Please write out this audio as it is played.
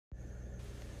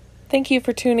Thank you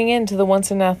for tuning in to the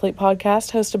Once an Athlete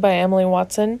podcast hosted by Emily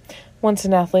Watson. Once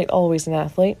an Athlete, always an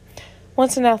athlete.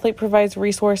 Once an Athlete provides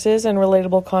resources and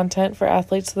relatable content for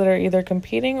athletes that are either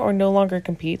competing or no longer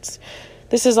competes.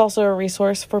 This is also a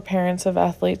resource for parents of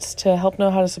athletes to help know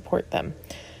how to support them.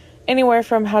 Anywhere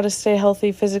from how to stay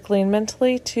healthy physically and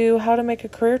mentally to how to make a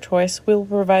career choice, we will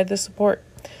provide the support.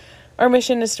 Our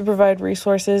mission is to provide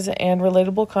resources and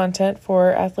relatable content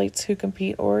for athletes who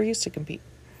compete or used to compete.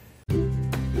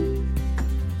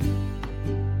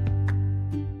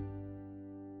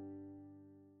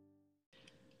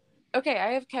 Okay,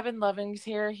 I have Kevin Lovings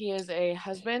here. He is a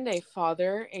husband, a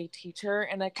father, a teacher,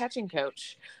 and a catching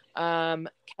coach.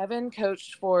 Kevin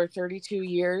coached for 32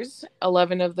 years,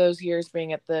 11 of those years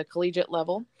being at the collegiate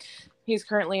level. He's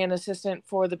currently an assistant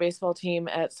for the baseball team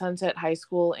at Sunset High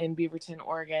School in Beaverton,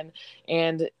 Oregon,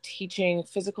 and teaching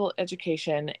physical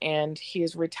education. And he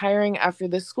is retiring after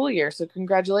this school year. So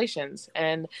congratulations.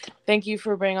 And thank you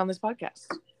for being on this podcast.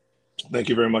 Thank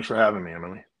you very much for having me,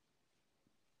 Emily.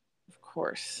 Of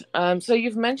course. So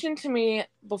you've mentioned to me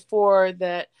before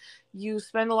that you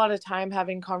spend a lot of time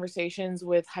having conversations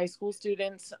with high school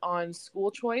students on school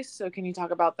choice. So can you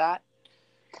talk about that?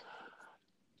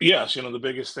 Yes, the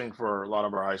biggest thing for a lot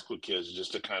of our high school kids is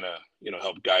just to kind of,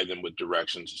 help guide them with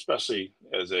directions, especially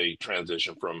as they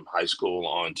transition from high school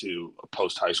on to a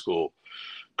post-high school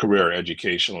career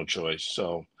educational choice.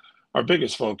 So our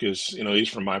biggest focus, at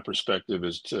least from my perspective,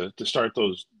 is to start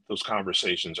those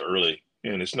conversations early.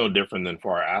 And it's no different than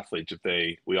for our athletes.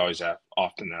 We always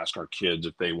often ask our kids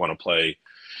if they want to play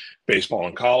baseball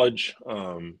in college,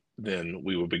 then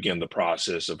we will begin the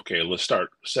process of, okay, let's start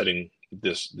setting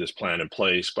this plan in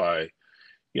place by,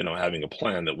 having a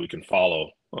plan that we can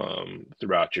follow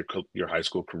throughout your high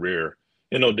school career.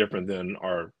 And no different than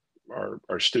our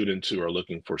students who are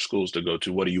looking for schools to go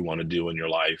to. What do you want to do in your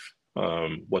life?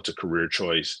 What's a career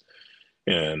choice?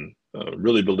 And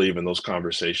really believe in those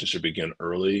conversations should begin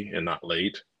early and not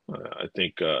late. I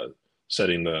think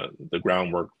setting the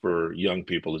groundwork for young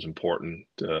people is important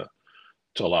to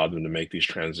allow them to make these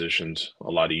transitions a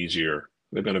lot easier.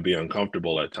 They're going to be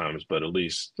uncomfortable at times, but at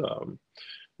least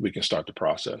we can start the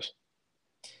process.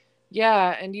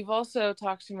 Yeah, and you've also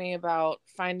talked to me about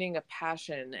finding a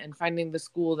passion and finding the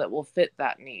school that will fit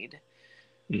that need.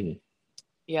 Mm-hmm.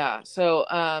 Yeah, so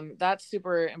that's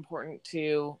super important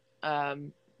to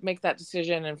make that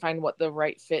decision and find what the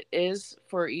right fit is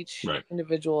for each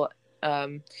individual.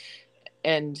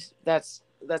 And that's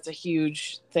a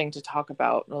huge thing to talk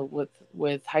about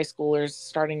with high schoolers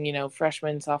starting,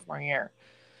 freshman, sophomore year.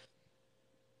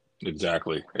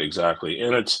 Exactly.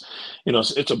 And it's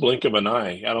a blink of an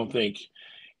eye. I don't think,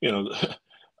 a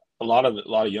lot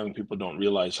of young people don't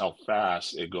realize how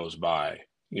fast it goes by.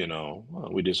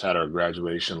 We just had our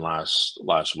graduation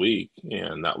last week,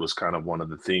 and that was kind of one of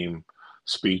the theme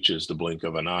speeches, the blink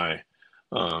of an eye,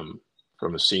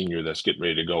 from a senior that's getting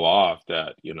ready to go off.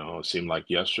 That it seemed like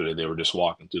yesterday they were just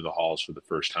walking through the halls for the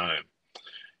first time,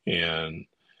 and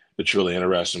it's really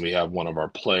interesting. We have one of our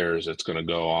players that's going to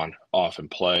go off and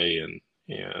play,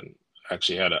 and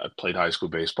actually played high school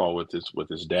baseball with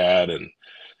his dad, and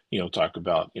talk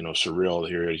about surreal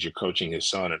here as you're coaching his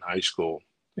son in high school,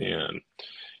 and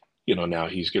now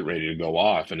he's getting ready to go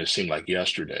off, and it seemed like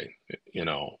yesterday,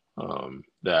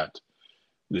 that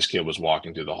this kid was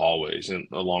walking through the hallways, and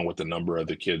along with the number of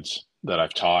the kids that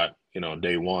I've taught,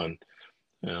 day one,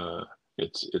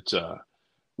 it's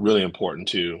really important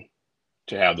to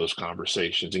have those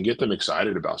conversations and get them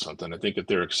excited about something. I think if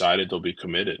they're excited, they'll be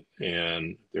committed,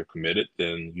 and if they're committed,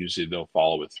 then usually they'll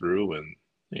follow it through,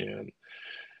 and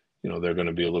they're going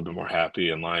to be a little bit more happy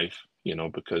in life,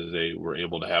 because they were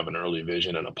able to have an early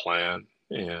vision and a plan,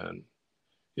 and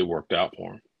it worked out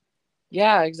for them.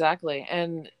 Yeah, exactly.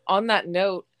 And on that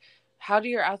note, how do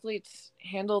your athletes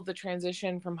handle the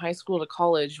transition from high school to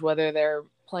college, whether they're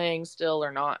playing still or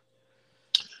not?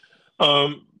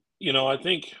 I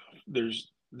think there's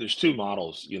two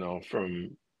models,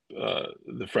 from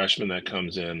the freshman that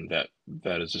comes in that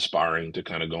is aspiring to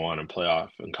kind of go on and play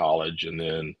off in college, and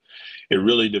then it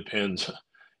really depends.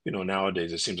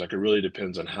 Nowadays it seems like it really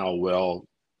depends on how well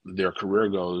their career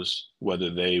goes, whether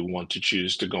they want to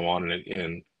choose to go on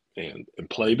and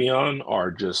play beyond,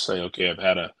 or just say, okay, I've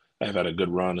had a good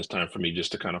run. It's time for me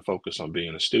just to kind of focus on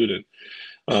being a student,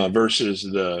 versus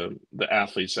the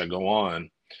athletes that go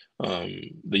on.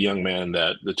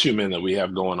 The two men that we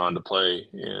have going on to play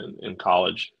in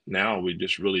college now, we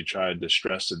just really tried to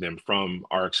stress to them from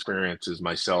our experiences,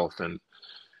 myself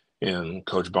and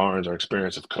Coach Barnes, our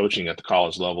experience of coaching at the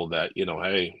college level, that,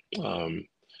 hey,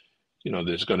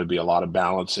 there's going to be a lot of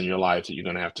balance in your life that you're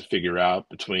going to have to figure out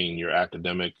between your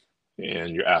academic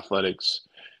and your athletics.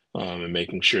 and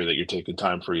making sure that you're taking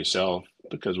time for yourself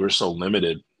because we're so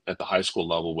limited at the high school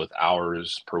level with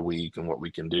hours per week and what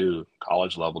we can do.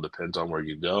 College level depends on where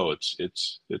you go.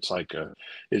 It's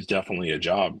definitely a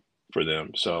job for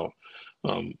them. So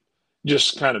um,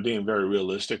 just kind of being very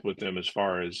realistic with them as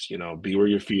far as, be where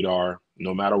your feet are,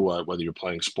 no matter what, whether you're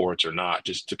playing sports or not,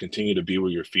 just to continue to be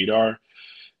where your feet are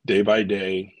day by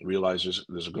day. Realize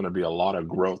there's going to be a lot of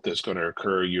growth that's going to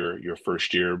occur your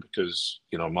first year because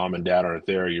mom and dad aren't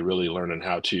there. You're really learning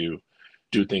how to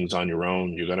do things on your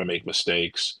own. You're going to make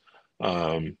mistakes,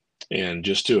 um, and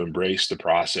just to embrace the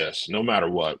process, no matter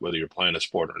what, whether you're playing a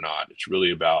sport or not. It's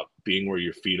really about being where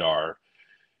your feet are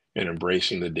and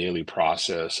embracing the daily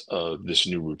process of this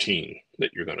new routine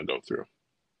that you're going to go through.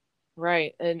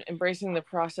 Right. And embracing the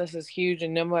process is huge.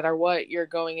 And no matter what, you're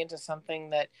going into something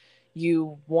that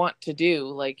you want to do.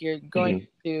 Like you're going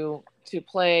Hmm. to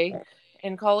play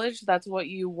in college. That's what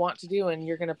you want to do. And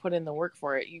you're going to put in the work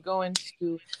for it. You go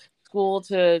into school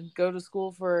to go to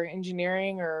school for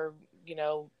engineering or,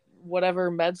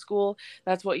 whatever med school.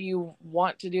 That's what you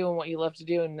want to do and what you love to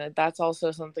do. And that's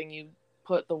also something you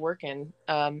put the work in.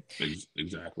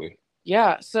 Exactly.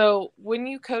 Yeah. So when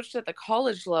you coached at the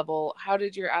college level, how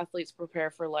did your athletes prepare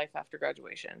for life after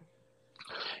graduation?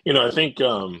 I think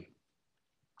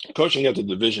coaching at the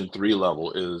Division III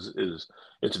level is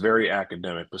it's very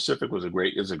academic. Pacific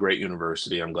is a great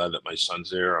university. I'm glad that my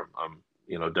son's there. I'm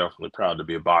definitely proud to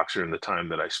be a boxer in the time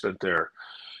that I spent there.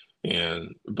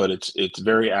 But it's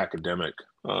very academic.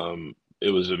 It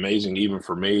was amazing even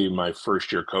for me. My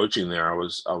first year coaching there, I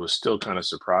was still kind of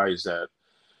surprised that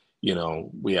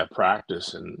we had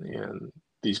practice and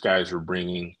these guys were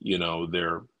bringing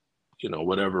their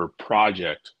whatever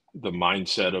project, the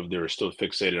mindset of they're still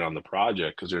fixated on the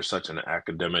project because they're such an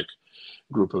academic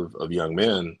group of young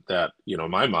men that in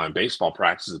my mind baseball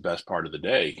practice is the best part of the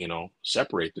day.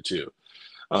 Separate the two.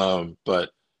 But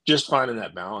just finding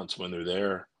that balance when they're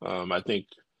there, I think,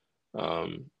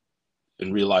 um,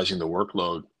 and realizing the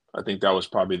workload, I think that was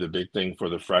probably the big thing for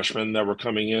the freshmen that were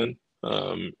coming in.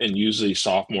 And usually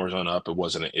sophomores on up, it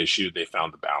wasn't an issue. They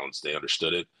found the balance, they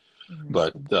understood it. Mhm.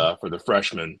 But for the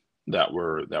freshmen that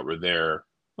were there,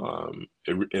 and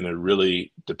it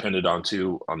really depended on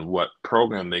what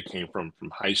program they came from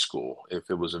high school. If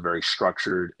it was a very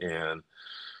structured and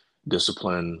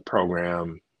disciplined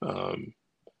program,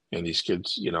 and these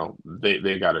kids,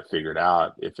 they got it figured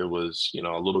out. If it was,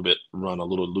 a little bit run a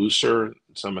little looser,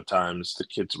 sometimes the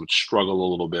kids would struggle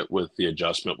a little bit with the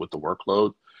adjustment with the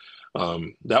workload.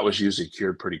 That was usually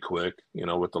cured pretty quick,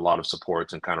 with a lot of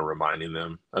supports and kind of reminding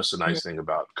them. That's the nice thing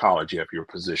about college. You have your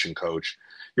position coach.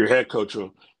 Your head coach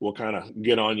will kind of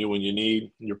get on you when you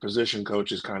need. Your position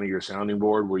coach is kind of your sounding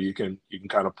board where you can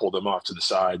kind of pull them off to the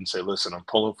side and say, listen, I'm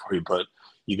pulling for you, but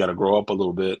you got to grow up a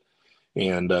little bit.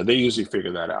 And they usually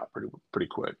figure that out pretty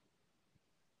quick.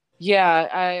 Yeah,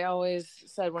 I always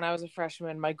said when I was a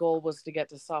freshman, my goal was to get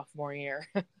to sophomore year.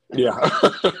 Yeah.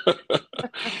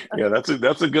 Yeah, that's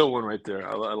a good one right there.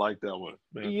 I like that one.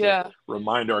 We have to Yeah.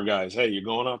 remind our guys, hey, you're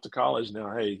going off to college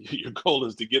now. Hey, your goal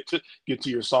is to get to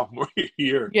your sophomore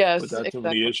year Yes, without too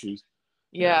many exactly. issues.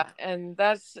 Yeah. Yeah, and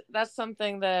that's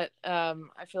something that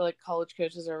I feel like college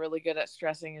coaches are really good at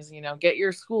stressing is, get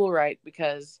your school right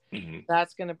because Hmm.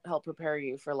 that's going to help prepare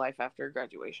you for life after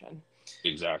graduation.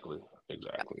 Exactly.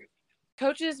 Exactly.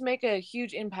 Coaches make a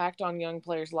huge impact on young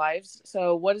players' lives.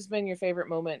 So, what has been your favorite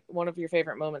moment, one of your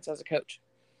favorite moments as a coach?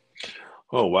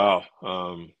 Oh wow.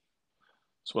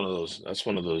 It's one of those. That's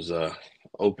one of those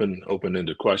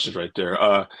open-ended questions right there.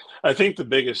 I think the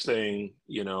biggest thing,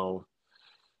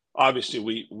 obviously,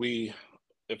 we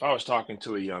if I was talking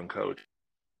to a young coach,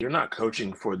 you're not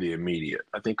coaching for the immediate.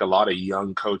 I think a lot of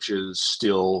young coaches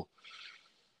still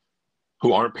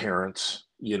who aren't parents,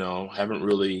 haven't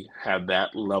really had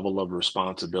that level of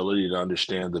responsibility to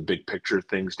understand the big picture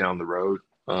things down the road.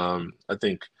 I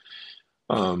think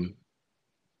um,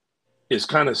 it's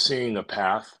kind of seeing a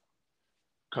path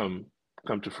come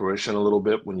come to fruition a little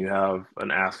bit when you have an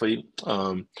athlete.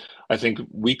 I think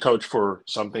we coach for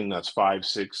something that's 5,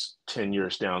 6, 10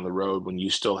 years down the road when you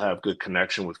still have good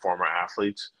connection with former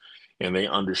athletes and they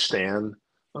understand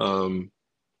um,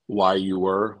 why you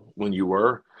were when you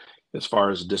were as far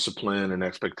as discipline and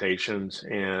expectations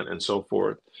and so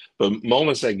forth. But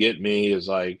moments that get me is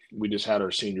like we just had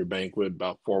our senior banquet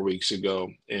about 4 weeks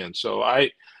ago. And so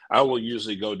I will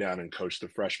usually go down and coach the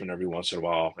freshmen every once in a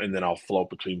while, and then I'll float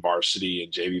between varsity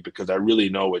and JV because I really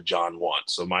know what John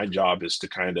wants. So my job is to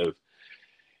kind of,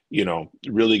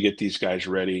 really get these guys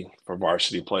ready for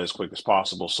varsity play as quick as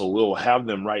possible. So we'll have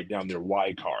them write down their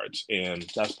Y cards, and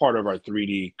that's part of our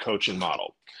 3D coaching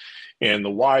model. And the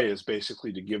why is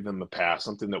basically to give them a path,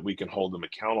 something that we can hold them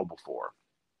accountable for.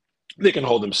 They can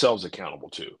hold themselves accountable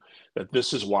to, that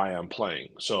this is why I'm playing.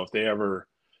 So if they ever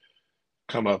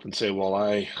come up and say, well,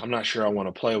 I'm not sure I want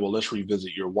to play, well, let's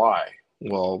revisit your why.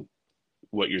 Well,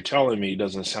 what you're telling me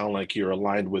doesn't sound like you're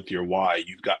aligned with your why.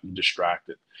 You've gotten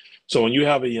distracted. So when you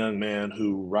have a young man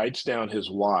who writes down his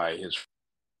why,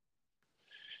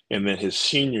 and then his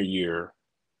senior year,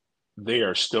 they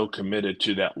are still committed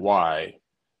to that why,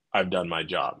 I've done my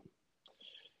job.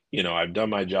 I've done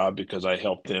my job because I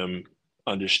helped them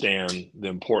understand the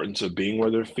importance of being where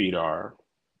their feet are,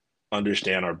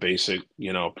 understand our basic,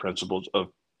 principles of,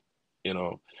 you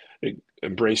know,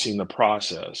 embracing the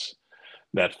process,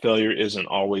 that failure isn't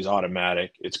always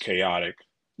automatic, it's chaotic,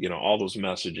 all those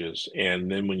messages.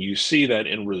 And then when you see that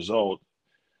end result,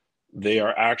 they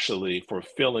are actually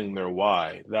fulfilling their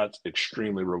why. That's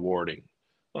extremely rewarding.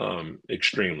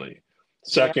 Extremely. Yeah.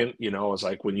 Second, it's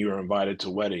like when you are invited to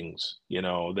weddings,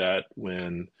 that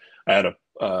when I had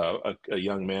a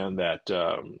young man that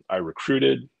I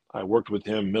recruited, I worked with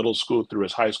him middle school through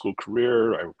his high school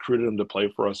career. I recruited him to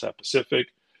play for us at Pacific.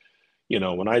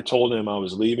 When I told him I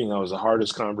was leaving, that was the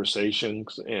hardest conversation,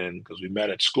 and because we met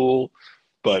at school,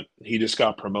 but he just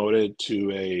got promoted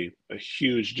to a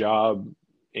huge job,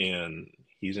 and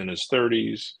he's in his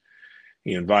 30s.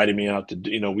 He invited me out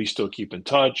to, we still keep in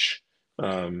touch.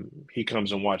 He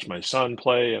comes and watch my son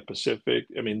play at Pacific.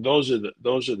 I mean, those are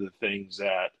the things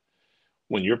that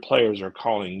when your players are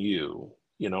calling you,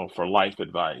 for life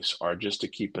advice or just to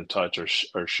keep in touch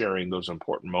or sharing those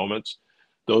important moments,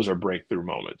 those are breakthrough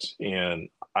moments. And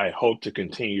I hope to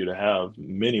continue to have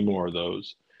many more of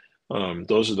those.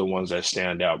 Those are the ones that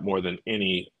stand out more than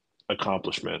any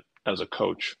accomplishment as a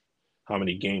coach, how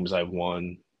many games I've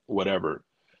won, whatever.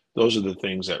 Those are the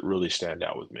things that really stand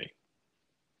out with me.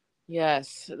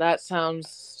 Yes, that sounds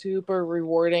super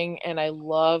rewarding, and I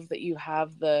love that you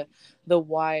have the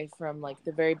why from like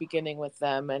the very beginning with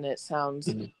them, and it sounds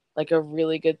Mhm. like a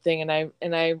really good thing. And I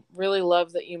really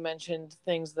love that you mentioned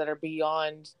things that are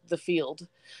beyond the field.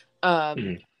 Um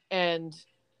Mhm. and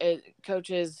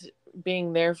coaches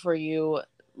being there for you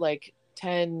like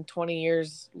 10, 20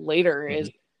 years later is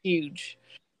Mhm. huge.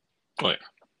 Oh yeah. Oh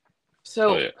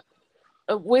So yeah.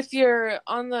 with your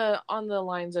on the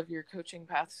lines of your coaching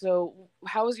path, so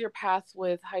how was your path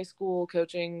with high school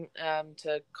coaching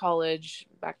to college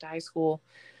back to high school?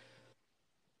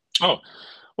 Oh,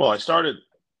 well, I started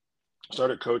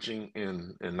coaching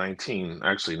in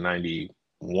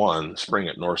 91 spring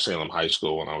at North Salem High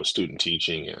School when I was student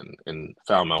teaching, and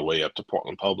found my way up to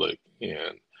Portland Public,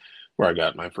 and where I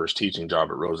got my first teaching job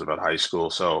at Roosevelt High School.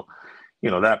 So,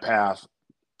 that path,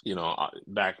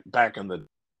 back in the,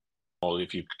 well,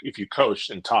 if you coached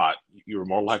and taught, you were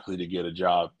more likely to get a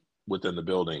job within the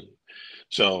building.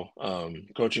 So,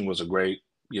 coaching was a great,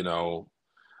 you know,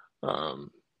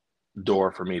 um,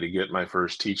 door for me to get my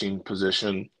first teaching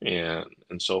position and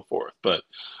so forth. But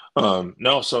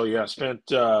no, so yeah, I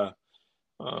spent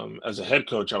as a head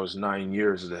coach. I was 9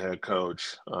 years as a head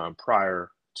coach prior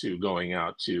to going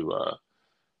out to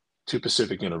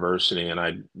Pacific University, and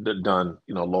I'd done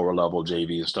lower level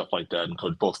JV and stuff like that, and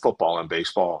coached both football and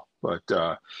baseball. But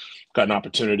got an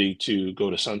opportunity to go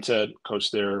to Sunset,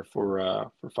 coach there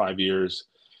for 5 years,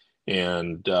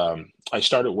 and I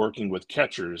started working with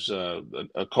catchers. A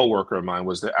coworker of mine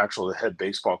was the head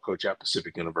baseball coach at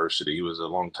Pacific University. He was a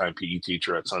longtime PE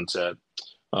teacher at Sunset,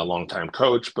 a longtime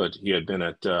coach, but he had been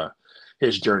at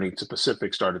his journey to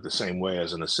Pacific started the same way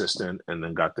as an assistant, and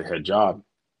then got the head job.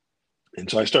 And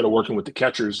so I started working with the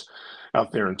catchers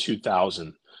out there in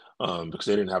 2000 because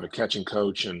they didn't have a catching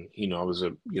coach, and I was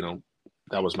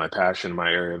that was my passion, my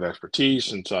area of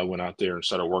expertise, and so I went out there and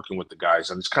started working with the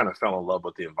guys. I just kind of fell in love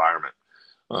with the environment.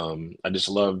 I just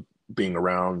loved being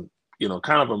around,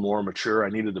 kind of a more mature. I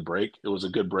needed the break. It was a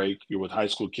good break. You're with high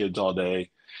school kids all day,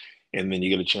 and then you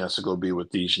get a chance to go be with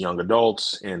these young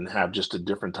adults and have just a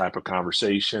different type of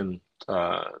conversation,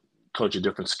 uh, coach a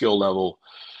different skill level.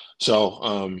 So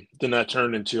then that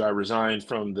turned into I resigned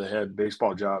from the head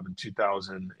baseball job in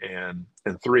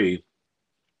 2003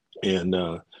 and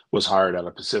was hired out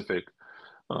of Pacific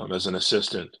as an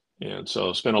assistant. And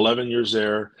so spent 11 years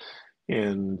there.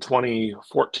 In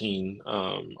 2014,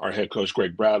 our head coach,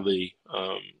 Greg Bradley,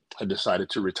 had decided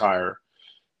to retire.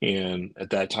 And at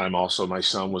that time, also, my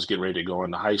son was getting ready to go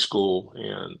into high school.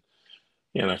 And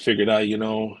I figured out,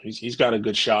 he's got a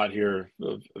good shot here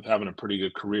of having a pretty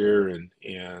good career. And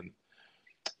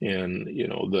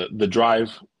the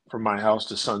drive from my house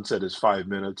to Sunset is 5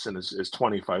 minutes, and is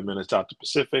 25 minutes out to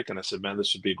Pacific. And I said, man,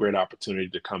 this would be a great opportunity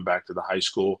to come back to the high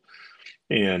school.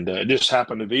 And it just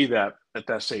happened to be that at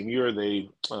that same year, they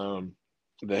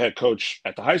the head coach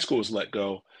at the high school was let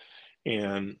go,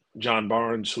 and John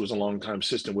Barnes, who was a longtime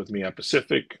assistant with me at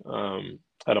Pacific,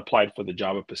 had applied for the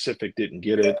job at Pacific, didn't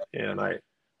get it, and I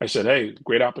said, "Hey,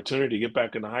 great opportunity to get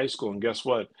back into high school, and guess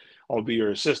what? I'll be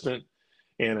your assistant."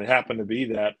 And it happened to be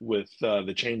that with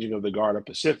the changing of the guard at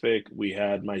Pacific, we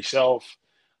had myself,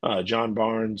 John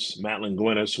Barnes, Matt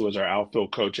Linguinis, who was our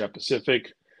outfield coach at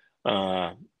Pacific,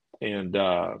 uh, and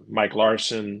Mike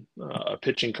Larson, a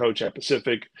pitching coach at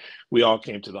Pacific. We all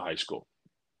came to the high school.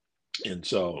 And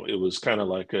so it was kind of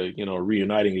like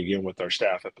reuniting again with our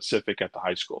staff at Pacific at the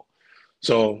high school.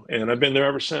 So, and I've been there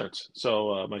ever since.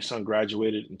 So my son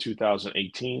graduated in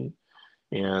 2018,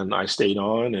 and I stayed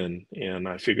on, and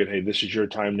I figured, hey, this is your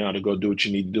time now to go do what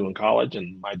you need to do in college,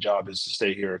 and my job is to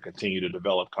stay here and continue to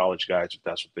develop college guys if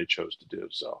that's what they chose to do.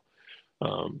 So,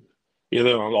 um,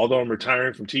 although I'm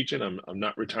retiring from teaching, I'm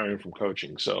not retiring from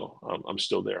coaching, so I'm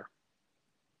still there.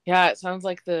 Yeah, it sounds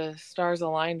like the stars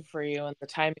aligned for you and the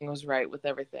timing was right with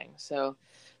everything. So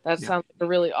that Yeah, sounds like a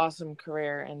really awesome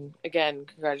career. And again,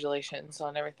 congratulations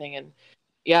on everything. And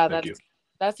yeah, thank you.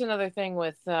 that's another thing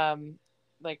with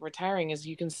like retiring is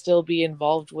you can still be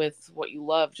involved with what you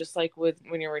love, just like with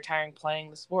when you're retiring playing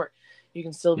the sport. You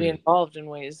can still be Mhm. involved in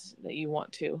ways that you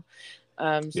want to.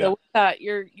 So Yeah. with that,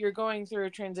 you're going through a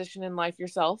transition in life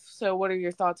yourself. So what are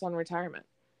your thoughts on retirement?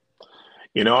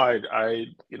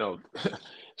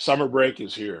 Summer break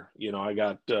is here. I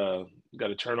got to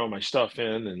turn all my stuff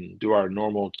in and do our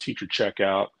normal teacher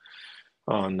checkout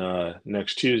on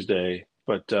next Tuesday.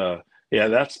 But yeah,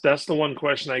 that's the one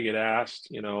question I get asked.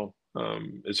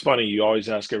 It's funny. You always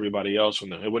ask everybody else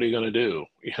when they're, hey, what are you going to do?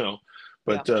 Yeah.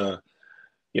 But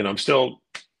I'm still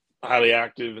highly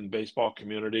active in the baseball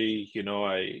community.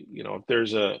 If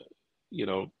there's you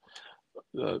know,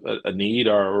 a need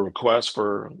or a request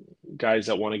for guys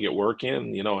that want to get work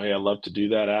in, hey, I love to do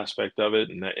that aspect of it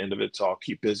and that end of it. So I'll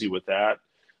keep busy with that.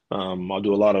 I'll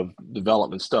do a lot of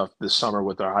development stuff this summer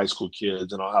with our high school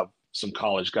kids, and I'll have some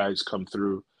college guys come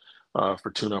through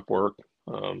for tune-up work.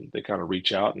 They kind of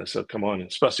reach out and I said, "Come on,"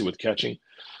 especially with catching.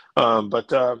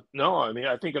 But no, I mean,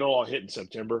 I think it'll all hit in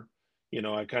September.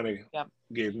 I kind of Yeah.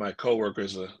 gave my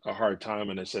coworkers a hard time,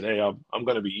 and I said, "Hey, I'm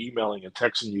going to be emailing and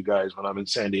texting you guys when I'm in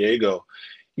San Diego,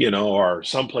 or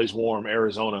someplace warm,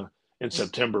 Arizona, in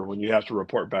September when you have to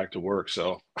report back to work."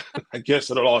 So I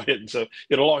guess it'll all hit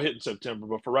in September.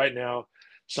 But for right now,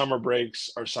 summer breaks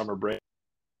are summer breaks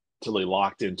until they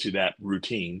locked into that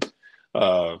routine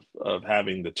of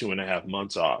having the 2.5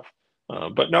 months off.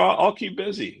 But no, I'll keep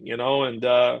busy, and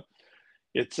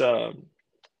it's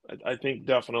I think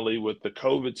definitely with the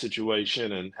COVID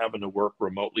situation and having to work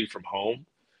remotely from home,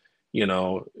 you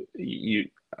know, you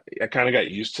I kind of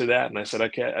got used to that, and I said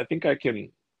I think I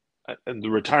can. And the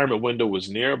retirement window was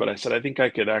near, but I said I think I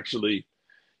could actually,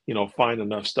 find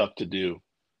enough stuff to do.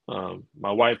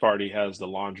 My wife already has the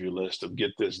laundry list of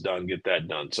get this done, get that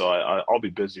done. So I'll be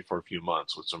busy for a few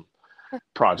months with some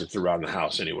projects around the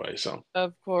house anyway. So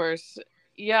Of course.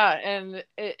 Yeah, and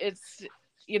it's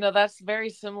that's very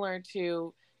similar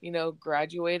to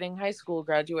graduating high school,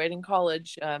 graduating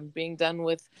college, being done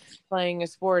with playing a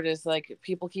sport is like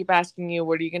people keep asking you,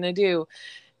 what are you going to do?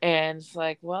 And it's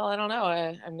like, well, I don't know.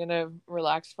 I'm going to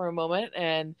relax for a moment.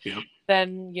 And yeah,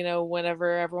 then,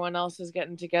 whenever everyone else is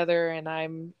getting together and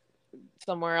I'm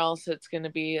somewhere else, it's going to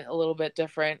be a little bit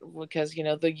different because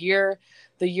the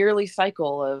yearly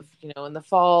cycle of in the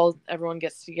fall everyone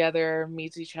gets together,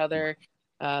 meets each other,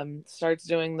 starts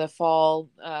doing the fall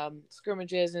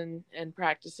scrimmages and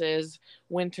practices,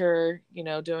 winter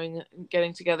doing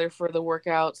getting together for the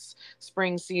workouts,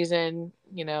 spring season,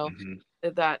 hmm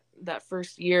that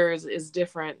first year is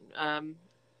different,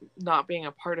 not being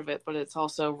a part of it, but it's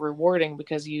also rewarding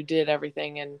because you did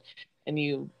everything and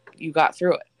you got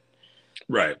through it.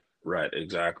 right, right,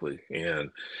 exactly. And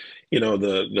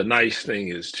the nice thing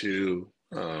is too.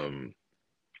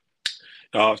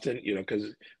 Often,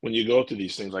 because when you go through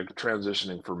these things, like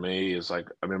transitioning for me is like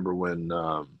I remember when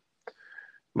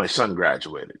my son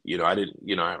graduated. I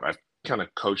didn't, I've kind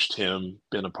of coached him,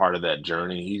 been a part of that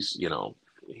journey.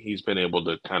 He's been able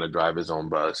to kind of drive his own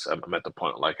bus. I'm at the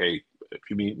point like, hey, if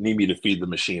you need me to feed the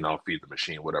machine, I'll feed the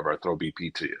machine, whatever. I throw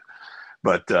BP to you.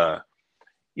 But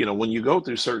when you go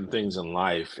through certain things in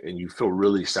life and you feel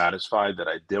really satisfied that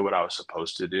I did what I was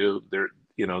supposed to do,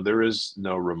 there is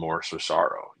no remorse or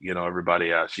sorrow.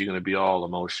 Everybody asks, you going to be all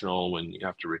emotional when you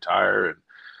have to retire? And,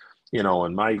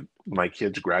 and my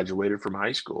kids graduated from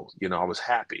high school. I was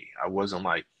happy. I wasn't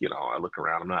like, I look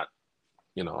around, I'm not,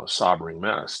 a sobbing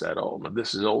mess that, oh,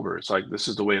 this is over. It's like, this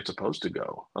is the way it's supposed to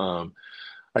go.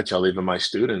 I tell even my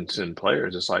students and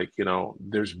players, it's like,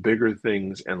 there's bigger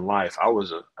things in life.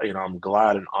 I'm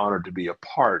glad and honored to be a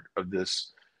part of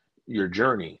this, your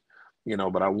journey,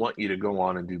 but I want you to go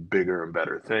on and do bigger and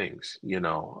better things.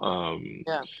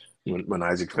 Yeah. When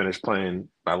Isaac finished playing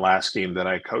my last game that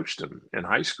I coached him in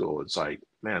high school, it's like,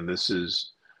 man,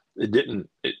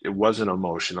 it wasn't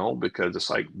emotional because it's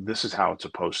like, this is how it's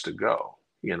supposed to go.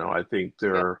 I think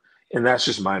Yeah. and that's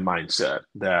just my mindset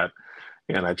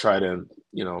and I try to,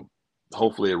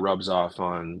 hopefully it rubs off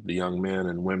on the young men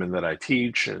and women that I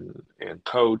teach and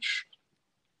coach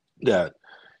that,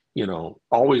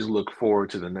 always look forward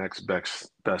to the next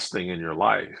best thing in your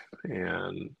life.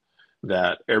 And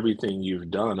that everything you've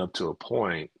done up to a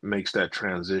point makes that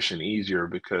transition easier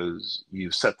because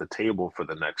you've set the table for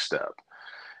the next step.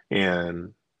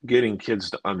 And getting kids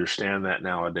to understand that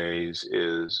nowadays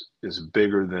is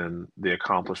bigger than the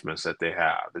accomplishments that they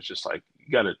have. It's just like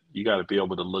you gotta be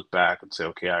able to look back and say,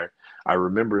 okay, I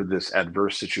remember this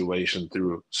adverse situation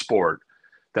through sport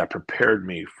that prepared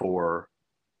me for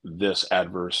this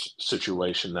adverse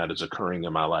situation that is occurring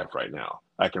in my life right now.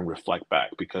 I can reflect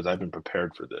back because I've been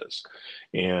prepared for this.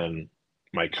 And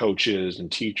my coaches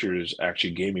and teachers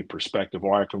actually gave me perspective,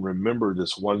 or I can remember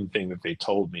this one thing that they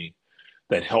told me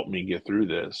that helped me get through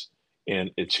this.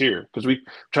 And it's here because we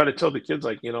try to tell the kids,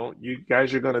 like, you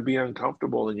guys are going to be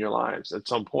uncomfortable in your lives at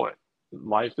some point.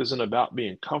 Life isn't about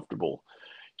being comfortable.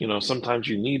 Sometimes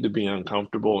you need to be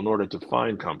uncomfortable in order to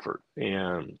find comfort.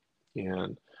 And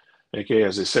okay,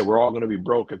 as they said, we're all going to be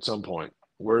broke at some point.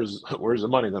 Where's the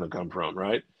money going to come from,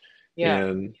 right? Yeah.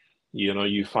 And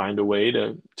you find a way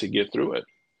to get through it.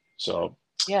 So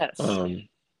Yes. um,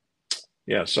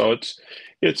 yeah, so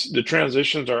it's the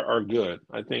transitions are good.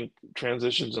 I think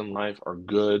transitions in life are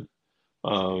good.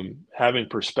 Having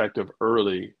perspective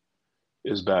early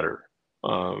is better,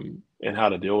 and how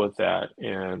to deal with that,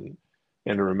 and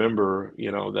to remember,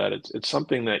 that it's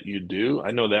something that you do.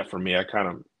 I know that for me, I kind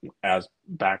of as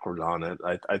backwards on it.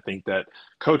 I think that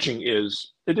coaching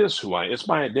it is who it's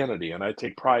my identity, and I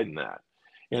take pride in that,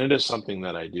 and it is something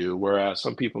that I do. Whereas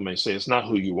some people may say it's not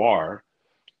who you are,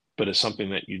 but it's something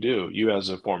that you do. You as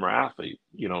a former athlete,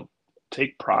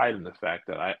 take pride in the fact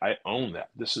that I own that.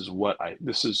 This is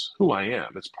who I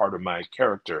am. It's part of my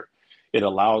character. It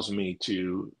allows me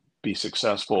to be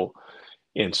successful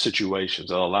in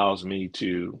situations. It allows me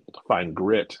to find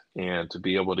grit and to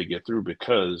be able to get through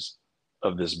because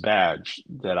of this badge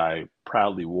that I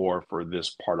proudly wore for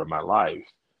this part of my life,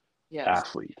 Yes.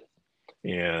 athlete.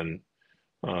 And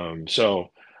so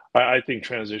I think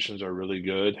transitions are really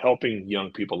good, helping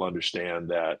young people understand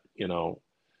that,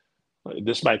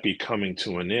 this might be coming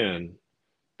to an end,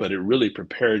 but it really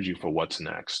prepares you for what's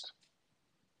next.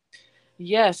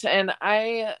 Yes, and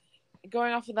I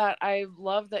going off of that, I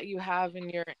love that you have in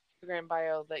your Instagram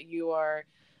bio that you are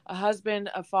a husband,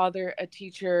 a father, a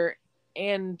teacher,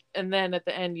 and then at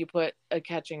the end you put a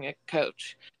catching a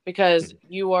coach because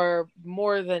you are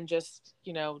more than just,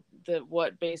 the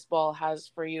what baseball has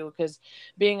for you because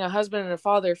being a husband and a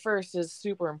father first is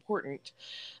super important.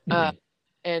 Uh, Mm-hmm.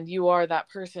 and you are that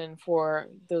person for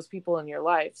those people in your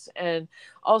lives. And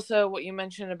also what you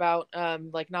mentioned about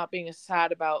like not being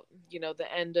sad about the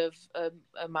end of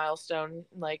a milestone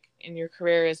like in your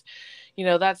career is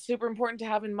that's super important to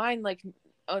have in mind, like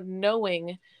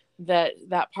knowing that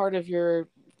that part of your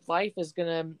life is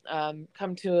going to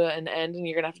come to an end and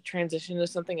you're going to have to transition to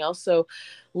something else. So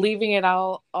leaving it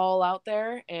all out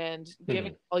there and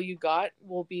giving Mm-hmm. all you got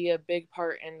will be a big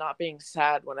part in not being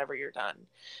sad whenever you're done.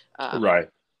 um, Right,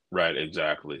 right,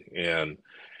 exactly. And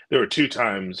there were two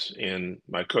times in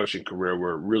my coaching career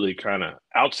where it really kind of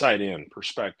outside in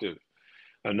perspective.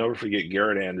 I'll never forget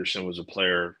Garrett Anderson was a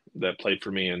player that played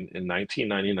for me in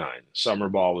 1999. Summer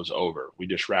ball was over. We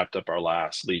just wrapped up our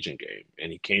last Legion game,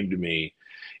 and he came to me.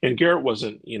 And Garrett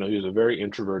wasn't, he was a very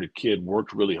introverted kid,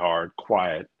 worked really hard,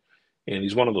 quiet. And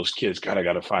he's one of those kids, God, I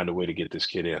got to find a way to get this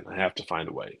kid in. I have to find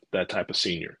a way, that type of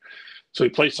senior. So he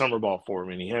played summer ball for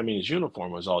me, and he handed me his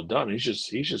uniform. It was all done. He's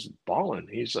just balling.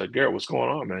 He's like, Garrett, what's going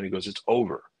on, man? He goes, it's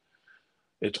over.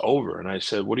 It's over. And I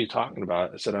said, what are you talking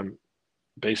about? I said, I'm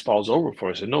baseball's over for.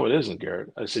 I said, no, it isn't,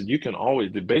 Garrett. I said,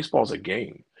 the baseball's a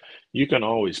game. You can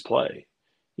always play.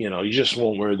 You just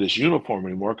won't wear this uniform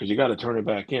anymore because you got to turn it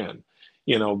back in.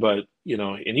 But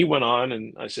and he went on,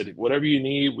 and I said, whatever you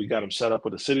need, we got him set up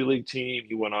with a city league team.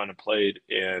 He went on and played,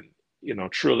 and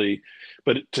truly,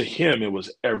 but to him, it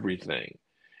was everything,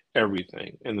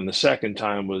 everything. And then the second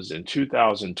time was in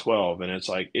 2012, and it's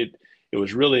like it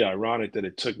was really ironic that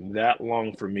it took that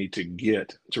long for me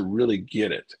to really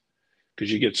get it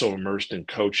because you get so immersed in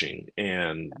coaching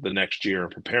and the next year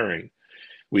and preparing.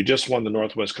 We just won the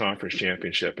Northwest Conference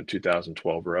Championship in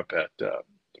 2012. We're up at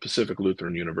Pacific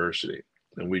Lutheran University,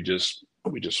 and we just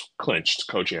clinched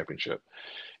co-championship.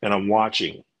 And I'm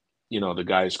watching, the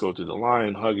guys go through the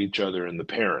line, hug each other, and the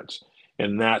parents.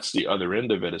 And that's the other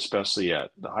end of it, especially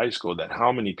at the high school, that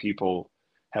how many people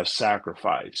have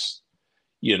sacrificed,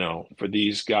 for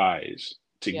these guys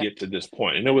to Yeah. get to this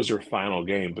point. And it was their final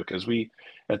game because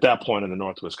at that point in the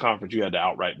Northwest Conference, you had to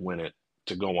outright win it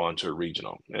to go on to a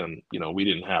regional. And, we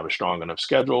didn't have a strong enough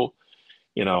schedule.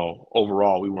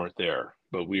 Overall, we weren't there,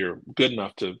 but we were good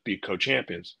enough to be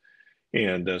co-champions.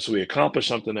 And so we accomplished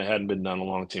something that hadn't been done a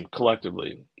long time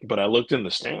collectively. But I looked in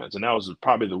the stands, and that was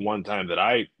probably the one time that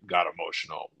I got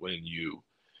emotional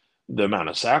the amount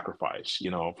of sacrifice,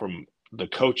 from the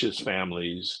coaches'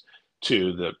 families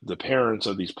to the parents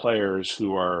of these players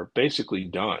who are basically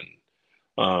done.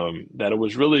 That it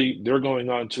was really, they're going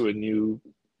on to a new,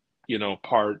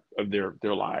 part of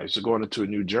their lives. They're going into a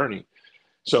new journey.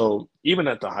 So even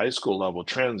at the high school level,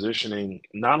 transitioning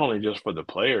not only just for the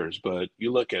players, but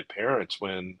you look at parents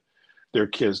when their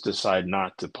kids decide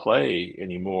not to play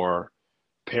anymore,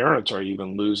 parents are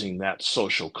even losing that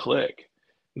social clique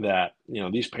that,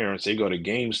 these parents, they go to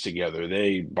games together,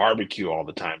 they barbecue all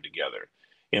the time together.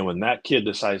 And when that kid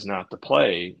decides not to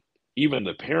play, even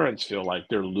the parents feel like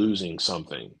they're losing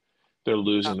something. They're Oh,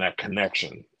 losing that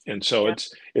connection. And so yeah.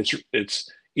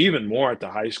 it's even more at the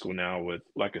high school now with,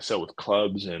 like I said, with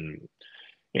clubs and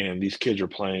these kids are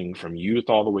playing from youth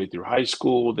all the way through high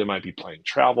school. They might be playing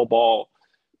travel ball.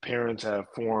 Parents have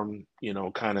formed,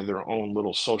 kind of their own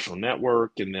little social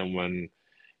network. And then when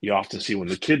you often see when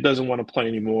the kid doesn't want to play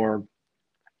anymore,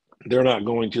 they're not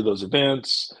going to those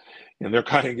events and they're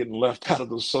kind of getting left out of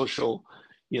those social,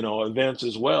 events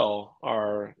as well.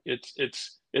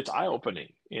 It's eye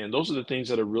opening. And those are the things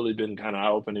that have really been kind of eye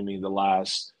opening me the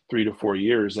last 3 to 4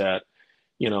 years that,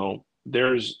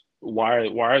 there's why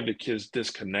are the kids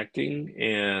disconnecting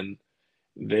and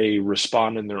they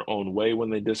respond in their own way when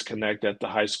they disconnect at the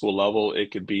high school level.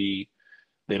 It could be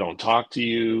they don't talk to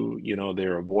you,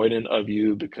 they're avoidant of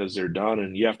you because they're done.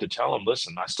 And you have to tell them,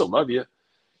 listen, I still love you.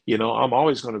 I'm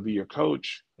always going to be your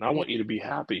coach and I Yeah. want you to be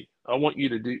happy. I want you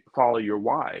to follow your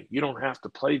why. You don't have to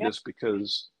play Yeah. this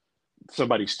because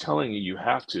somebody's telling you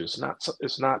have to. It's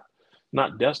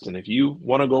not destined. If you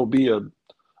want to go be a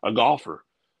golfer,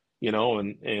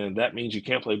 and that means you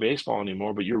can't play baseball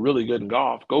anymore, but you're really good in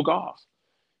golf, go golf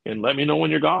and let me know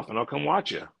when you're golfing. I'll come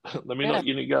watch you. Let me know,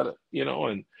 Yeah. you got to,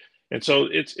 and so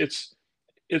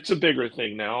it's a bigger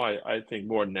thing now. I think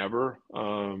more than ever.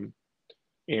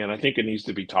 And I think it needs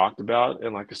to be talked about.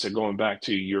 And like I said, going back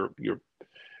to your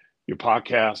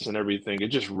podcast and everything, it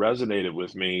just resonated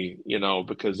with me,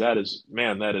 because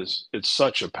it's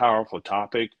such a powerful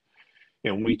topic.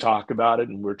 And we talk about it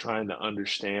and we're trying to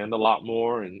understand a lot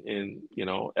more. And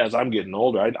as I'm getting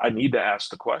older, I need to ask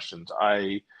the questions.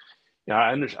 I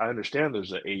understand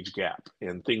there's an age gap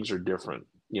and things are different.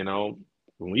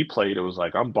 When we played, it was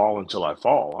like I'm balling till I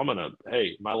fall.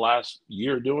 Hey, my last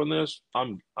year doing this,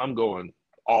 I'm going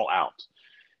all out.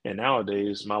 And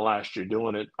nowadays, my last year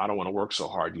doing it, I don't want to work so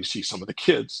hard. You see some of the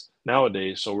kids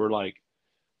nowadays, so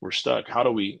we're stuck. How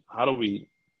do we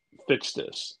fix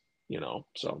this?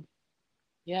 So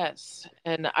Yes.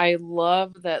 And I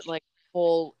love that, like,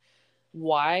 whole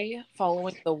why,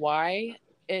 following the why,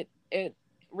 it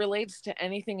relates to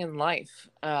anything in life.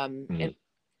 And mhm,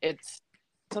 it's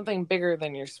something bigger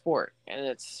than your sport, and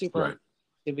it's super right. important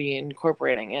to be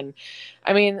incorporating. And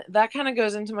I mean, that kind of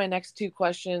goes into my next two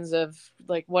questions of,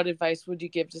 like, what advice would you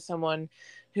give to someone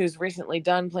who's recently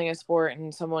done playing a sport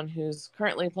and someone who's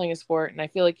currently playing a sport? And I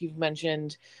feel like you've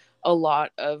mentioned a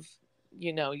lot of,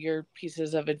 your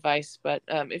pieces of advice, but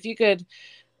if you could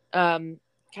um,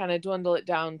 kind of dwindle it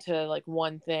down to like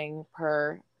one thing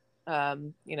per,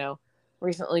 um, you know,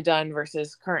 recently done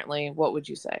versus currently, what would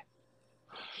you say?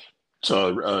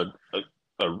 So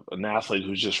an athlete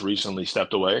who's just recently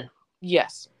stepped away.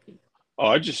 Yes. Oh,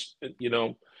 I just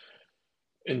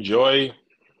enjoy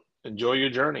your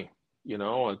journey.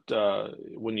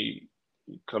 When you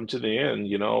come to the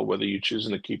end, whether you're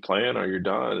choosing to keep playing or you're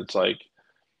done, it's like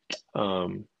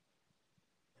um,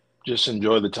 just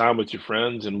enjoy the time with your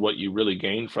friends and what you really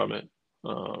gain from it.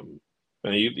 Um,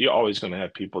 and you're always going to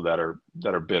have people that are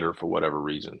bitter for whatever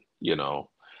reason, Yeah.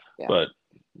 But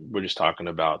we're just talking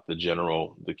about the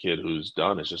kid who's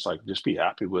done. It's just like just be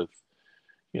happy with,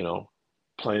 you know,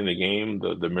 playing the game,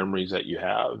 the memories that you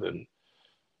have, and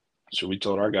so we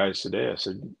told our guys today. I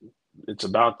said it's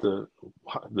about the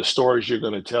stories you're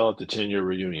going to tell at the 10-year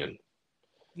reunion,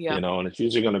 Yeah. and it's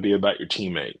usually going to be about your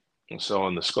teammate. And so,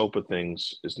 in the scope of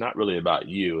things, it's not really about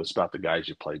you; it's about the guys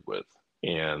you played with.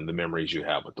 and the memories you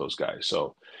have with those guys.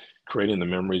 So creating the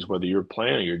memories, whether you're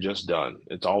playing or you're just done,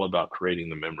 it's all about creating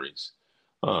the memories.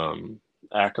 Um,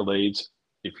 Accolades,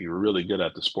 if you're really good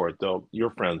at the sport, though,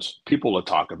 your friends, people will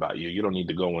talk about you. You don't need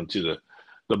to go into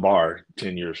the bar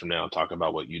 10 years from now and talk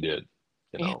about what you did.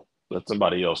 Yeah. Let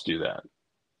somebody else do that.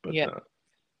 But Yeah.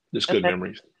 just And good then,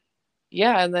 memories.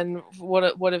 yeah. And then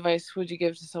what advice would you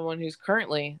give to someone who's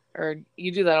currently, or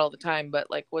you do that all the time,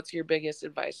 but like, what's your biggest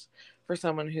advice for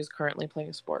someone who's currently playing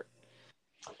a sport?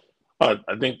 I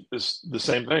think it's the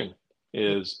same thing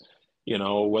is,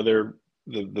 whether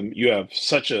you have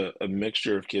such a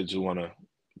mixture of kids who want to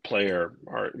play or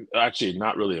actually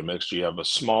not really a mixture. You have a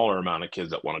smaller amount of kids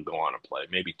that want to go on and play.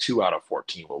 Maybe 2 out of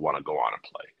 14 will want to go on and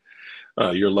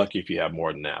play. You're lucky if you have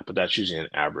more than that, but that's usually an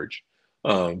average.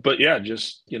 But yeah,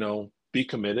 just, be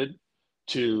committed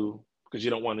to, because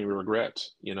you don't want any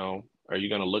regrets, are you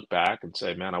going to look back and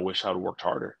say, man, I wish I'd worked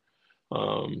harder?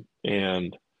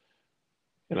 And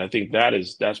I think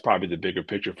that's probably the bigger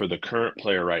picture for the current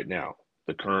player right now.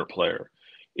 The current player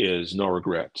is no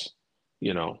regrets.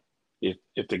 You know,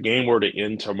 if the game were to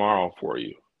end tomorrow for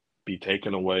you, be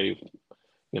taken away,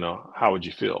 how would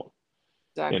you feel?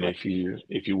 And Exactly.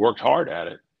 if you worked hard at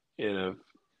it, and if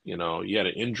you had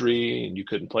an injury and you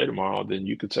couldn't play tomorrow, then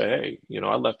you could say, hey,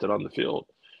 I left it on the field,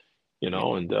 Yeah.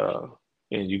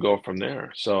 and you go from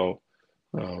there. So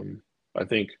I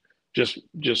think just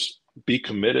be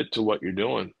committed to what you're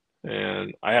doing.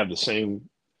 And I have the same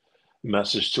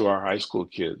message to our high school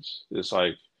kids. It's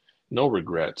like no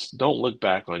regrets. Don't look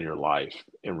back on your life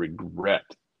and regret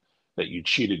that you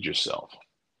cheated yourself.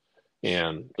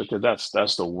 And because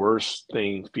that's the worst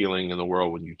feeling in the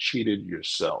world, when you cheated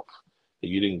yourself, that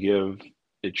you didn't give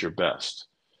it your best.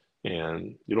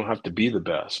 And you don't have to be the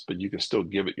best, but you can still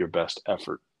give it your best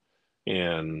effort.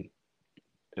 And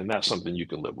that's something you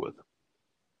can live with.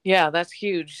 Yeah, that's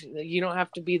huge. You don't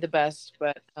have to be the best,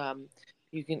 but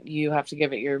you have to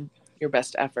give it your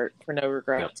best effort for no Yep.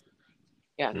 regrets.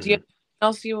 Yeah. Do you have Hmm. anything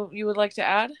else you would like to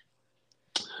add?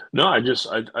 No,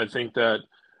 I think that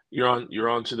you're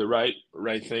on to the right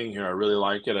thing here. I really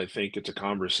like it. I think it's a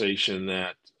conversation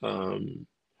that um,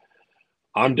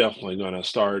 I'm definitely going to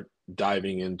start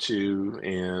diving into,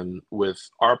 and with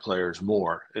our players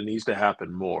more. It needs to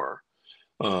happen more,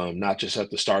 not just at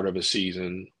the start of a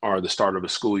season or the start of a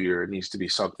school year. It needs to be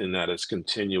something that is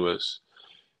continuous,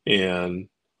 and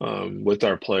with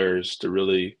our players to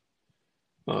really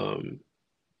um,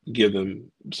 give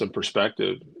them some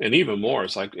perspective. And even more,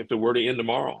 it's like if it were to end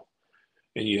tomorrow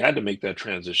and you had to make that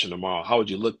transition tomorrow, how would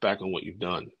you look back on what you've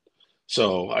done?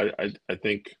 So I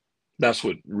think that's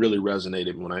what really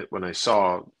resonated when I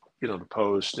saw the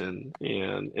post, and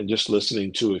just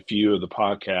listening to a few of the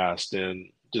podcast, and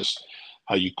just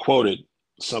how you quoted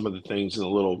some of the things in the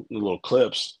little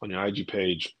clips on your IG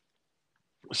page.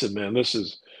 I said, man, this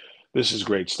is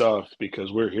great stuff,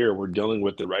 because we're dealing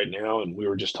with it right now, and we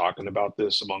were just talking about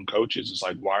this among coaches. It's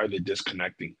like, why are they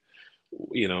disconnecting?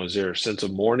 Is there a sense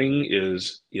of mourning?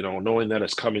 Is, knowing that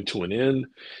it's coming to an end?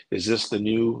 Is this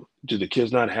do the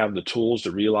kids not have the tools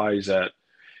to realize that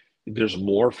there's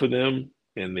more for them?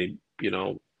 And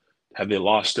have they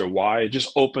lost their why? It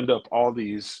just opened up all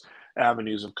these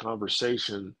avenues of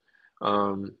conversation,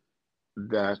 um,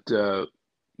 that,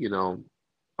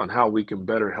 on how we can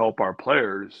better help our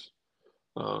players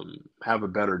have a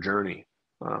better journey.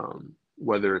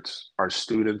 Whether it's our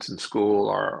students in school,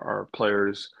 our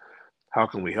players, how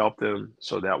can we help them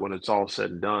so that when it's all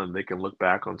said and done, they can look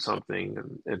back on something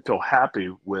and feel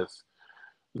happy with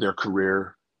their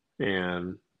career,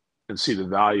 and see the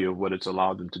value of what it's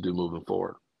allowed them to do moving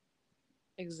forward.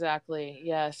 Exactly.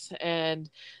 Yes. And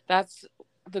that's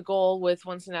the goal with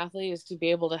Once an Athlete, is to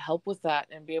be able to help with that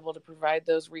and be able to provide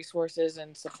those resources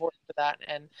and support for that.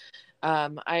 And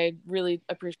I really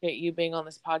appreciate you being on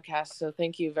this podcast. So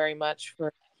thank you very much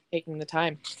for taking the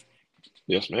time.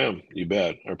 Yes, ma'am. You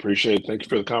bet. I appreciate it. Thank you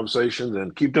for the conversations,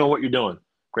 and keep doing what you're doing.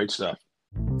 Great stuff.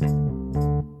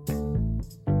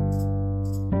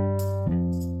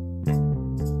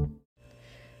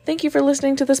 Thank you for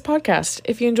listening to this podcast.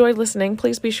 If you enjoyed listening,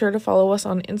 please be sure to follow us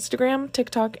on Instagram,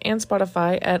 TikTok, and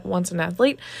Spotify at Once an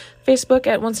Athlete, Facebook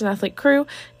at Once an Athlete Crew,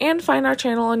 and find our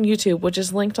channel on YouTube, which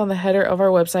is linked on the header of our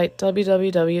website,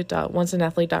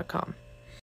 www.onceanathlete.com.